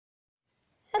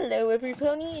Hello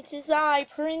everybody, it is I,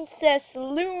 Princess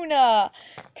Luna,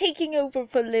 taking over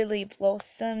for Lily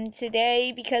Blossom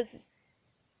today because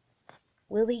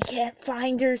Lily can't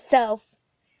find herself.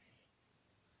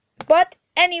 But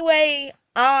anyway,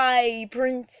 I,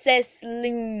 Princess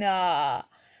Luna,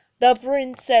 the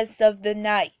Princess of the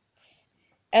Night,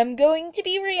 am going to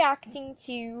be reacting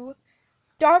to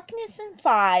Darkness and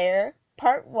Fire,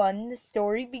 Part 1, The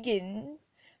Story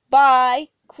Begins, by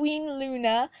Queen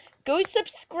Luna. Go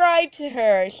subscribe to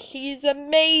her. She's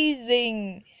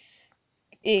amazing.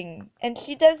 And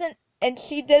she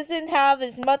doesn't have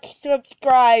as much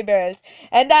subscribers.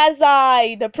 And as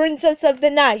I, the Princess of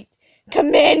the Night,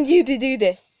 command you to do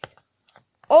this.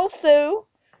 Also,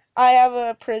 I have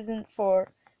a present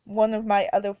for one of my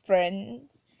other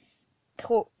friends.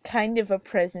 Kind of a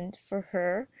present for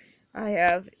her. I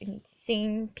have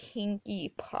Insane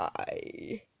Pinkie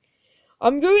Pie.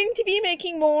 I'm going to be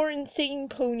making more Insane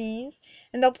Ponies,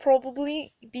 and I'll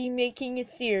probably be making a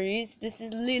series. This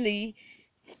is Lily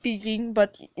speaking,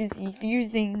 but is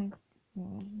using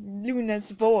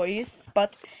Luna's voice,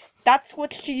 but that's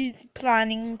what she's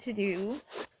planning to do.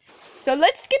 So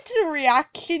let's get to the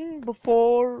reaction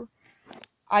before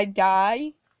I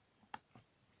die.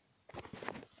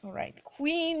 Alright,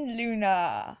 Queen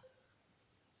Luna.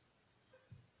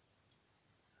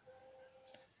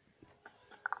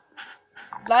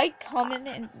 Like, comment,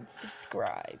 and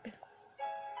subscribe.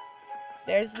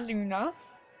 There's Luna.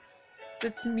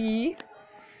 That's me.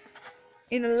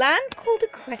 In a land called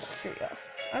Equestria.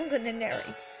 I'm gonna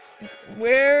narrate.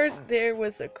 Where there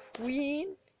was a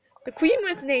queen. The queen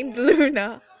was named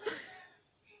Luna.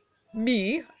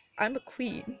 Me, I'm a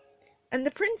queen. And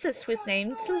the princess was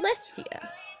named Celestia.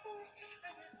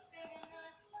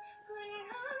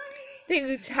 They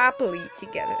lived happily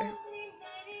together.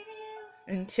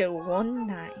 Until one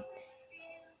night.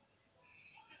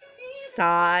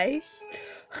 Sigh.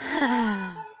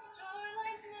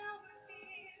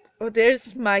 Oh,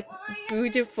 there's my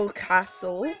beautiful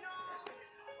castle.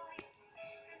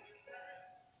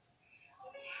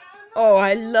 Oh,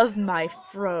 I love my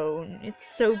throne.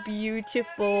 It's so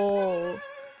beautiful.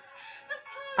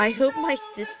 I hope my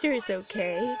sister is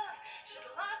okay.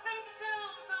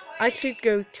 I should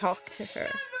go talk to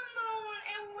her.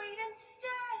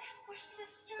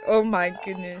 Oh my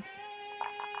goodness.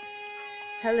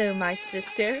 Hello, my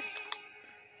sister.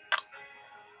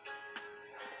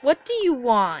 What do you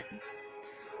want?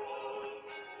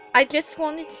 I just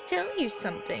wanted to tell you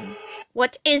something.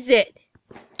 What is it?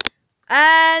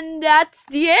 And that's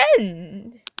the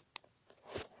end.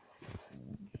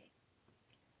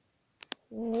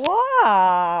 Wow.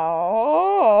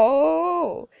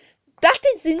 That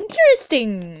is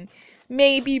interesting.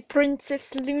 Maybe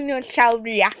Princess Luna shall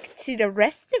react to the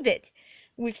rest of it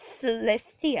with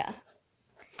Celestia.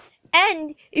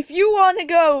 And if you want to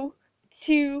go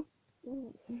to,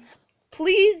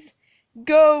 please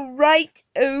go right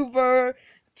over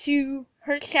to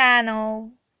her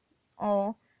channel,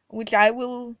 which I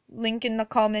will link in the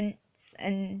comments,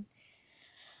 and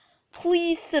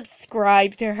please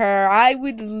subscribe to her. I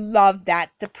would love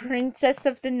that. The Princess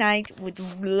of the Night would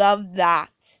love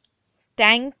that.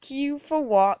 Thank you for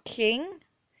watching.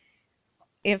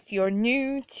 If you're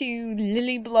new to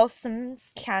Lily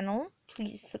Blossom's channel,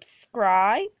 please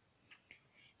subscribe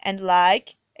and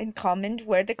like and comment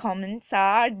where the comments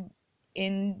are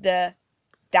in the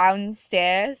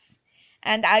downstairs.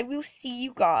 And I will see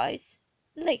you guys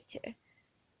later.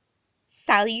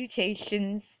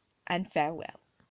 Salutations and farewell.